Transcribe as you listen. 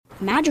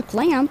Magic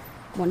lamp?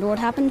 Wonder what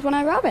happens when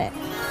I rub it.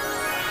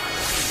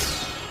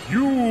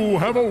 You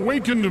have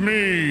awakened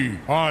me.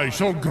 I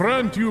shall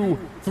grant you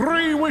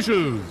 3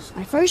 wishes.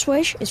 My first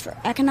wish is for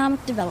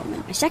economic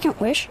development. My second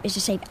wish is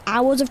to save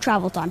hours of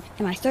travel time.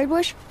 And my third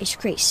wish is to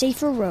create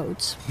safer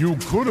roads. You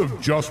could have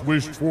just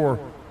wished for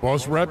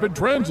bus rapid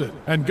transit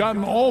and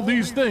gotten all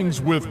these things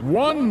with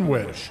 1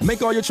 wish.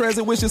 Make all your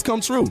transit wishes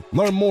come true.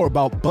 Learn more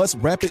about Bus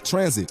Rapid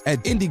Transit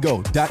at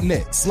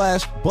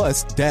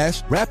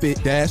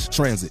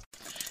indigo.net/bus-rapid-transit.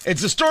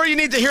 It's a story you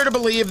need to hear to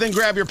believe, then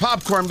grab your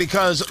popcorn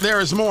because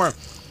there is more.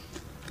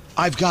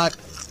 I've got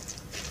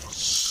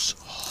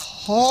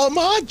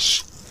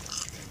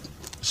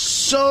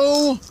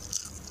so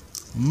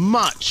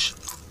much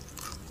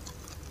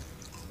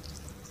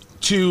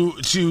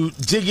to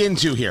dig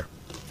into here.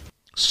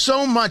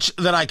 So much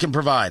that I can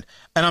provide.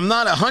 And I'm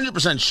not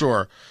 100%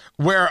 sure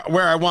where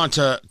I want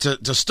to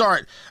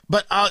start,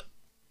 but I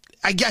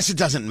guess it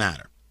doesn't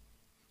matter.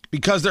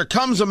 Because there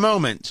comes a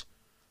moment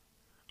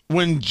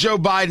when Joe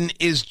Biden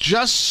is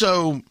just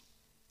so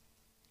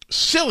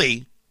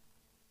silly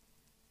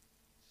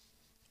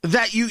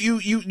that you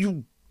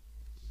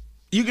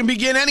can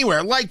begin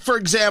anywhere. Like, for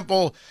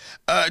example,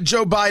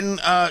 Joe Biden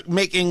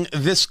making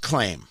this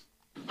claim.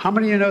 How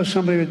many of you know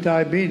somebody with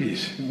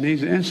diabetes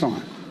needs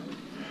insulin?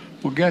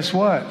 Well, guess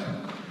what?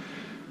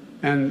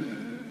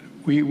 And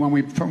when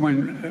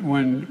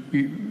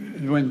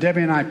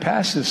Debbie and I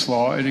passed this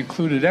law, it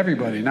included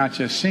everybody, not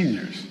just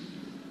seniors.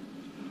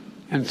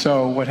 And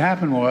so what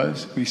happened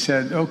was we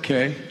said,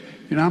 okay,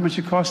 you know how much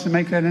it costs to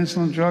make that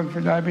insulin drug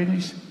for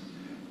diabetes?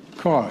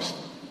 Cost.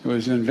 It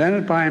was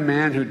invented by a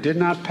man who did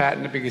not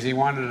patent it because he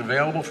wanted it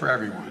available for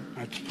everyone.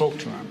 I spoke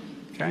to him,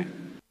 okay?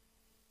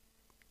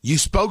 You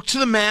spoke to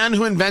the man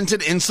who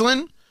invented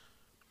insulin?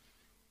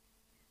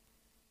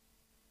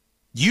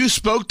 You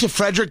spoke to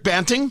Frederick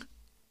Banting,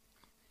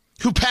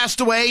 who passed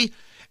away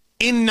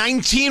in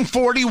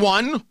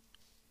 1941?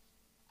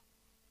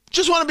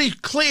 Just want to be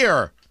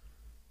clear,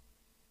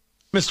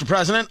 Mr.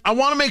 President. I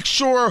want to make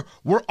sure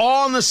we're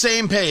all on the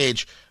same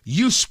page.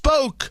 You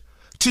spoke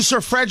to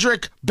Sir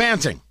Frederick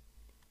Banting.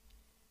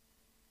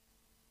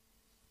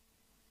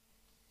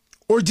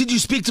 Or did you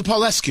speak to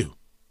Paulescu?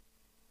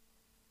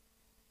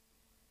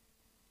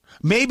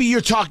 Maybe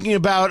you're talking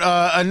about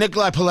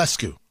Nikolai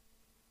Paulescu.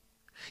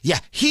 Yeah,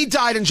 he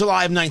died in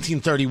July of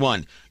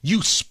 1931.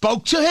 You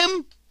spoke to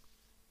him?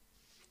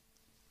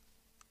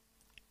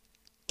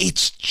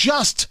 It's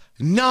just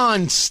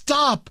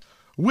nonstop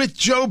with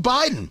Joe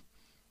Biden.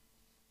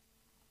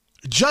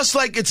 Just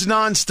like it's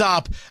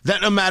nonstop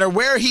that no matter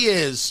where he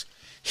is,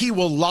 he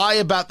will lie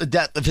about the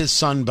death of his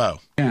son,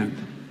 Beau. And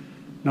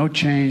no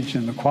change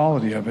in the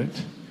quality of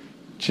it,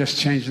 just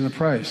change in the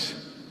price.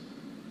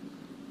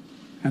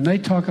 And they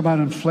talk about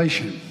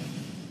inflation.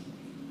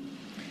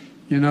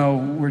 You know,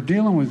 we're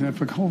dealing with it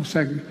for a whole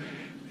second.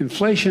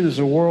 Inflation is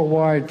a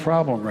worldwide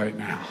problem right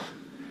now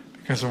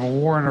because of a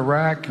war in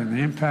Iraq and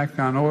the impact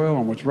on oil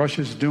and what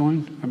Russia's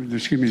doing.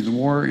 The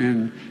war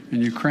in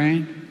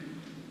Ukraine.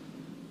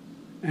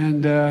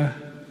 And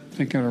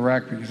thinking of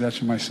Iraq because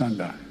that's where my son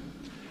died.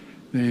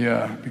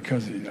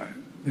 Because he died.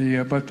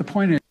 But the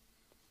point is,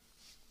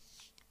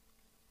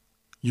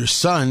 your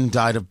son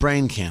died of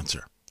brain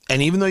cancer.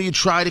 And even though you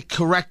try to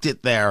correct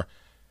it there,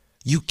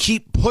 you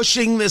keep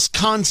pushing this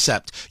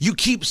concept. You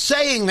keep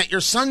saying that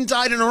your son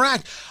died in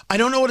Iraq. I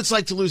don't know what it's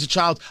like to lose a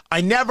child. I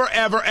never,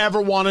 ever,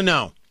 ever want to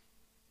know.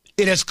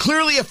 It has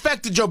clearly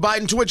affected Joe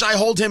Biden, to which I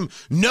hold him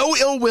no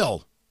ill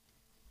will.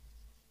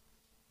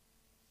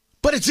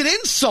 But it's an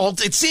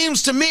insult, it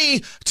seems to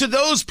me, to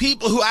those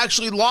people who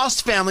actually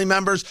lost family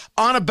members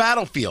on a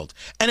battlefield.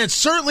 And it's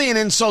certainly an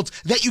insult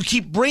that you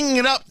keep bringing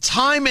it up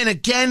time and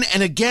again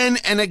and again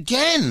and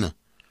again.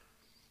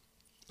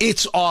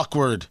 It's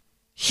awkward.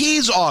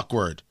 He's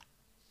awkward.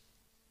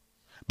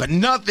 But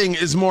nothing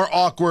is more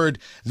awkward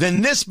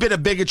than this bit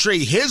of bigotry.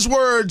 His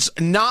words,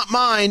 not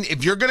mine.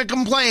 If you're going to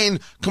complain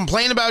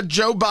about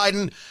Joe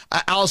Biden.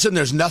 Allison,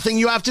 there's nothing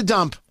you have to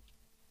dump.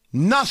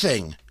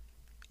 Nothing.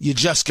 You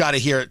just got to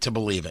hear it to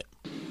believe it.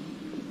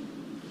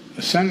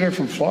 A senator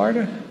from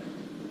Florida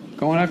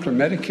going after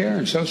Medicare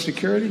and Social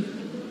Security?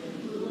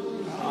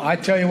 I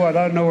tell you what,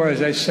 I don't know where, as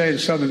they say in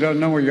Southern, I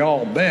don't know where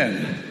y'all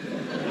been.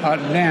 Hot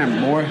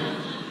damn, boy.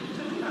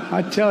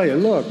 I tell you,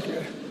 look.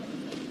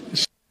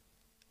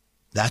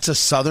 That's a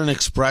Southern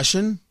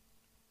expression?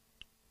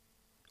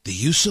 The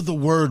use of the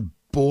word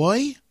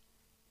boy?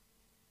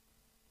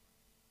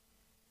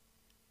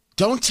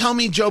 Don't tell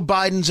me Joe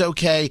Biden's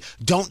okay.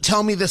 Don't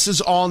tell me this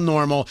is all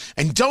normal.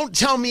 And don't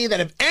tell me that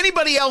if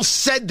anybody else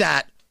said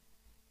that,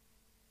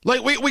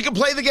 like we could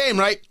play the game,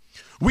 right?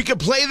 We could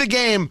play the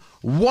game.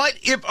 What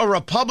if a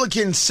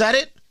Republican said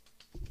it?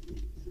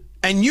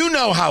 And you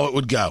know how it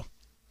would go.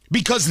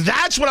 Because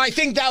that's what I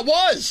think that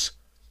was.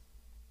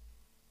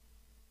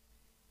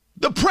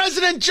 The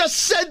president just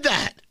said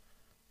that.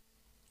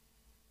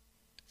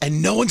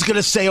 And no one's going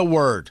to say a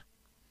word.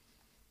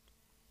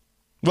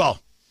 Well,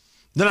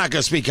 they're not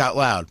going to speak out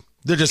loud.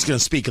 They're just going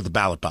to speak at the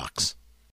ballot box.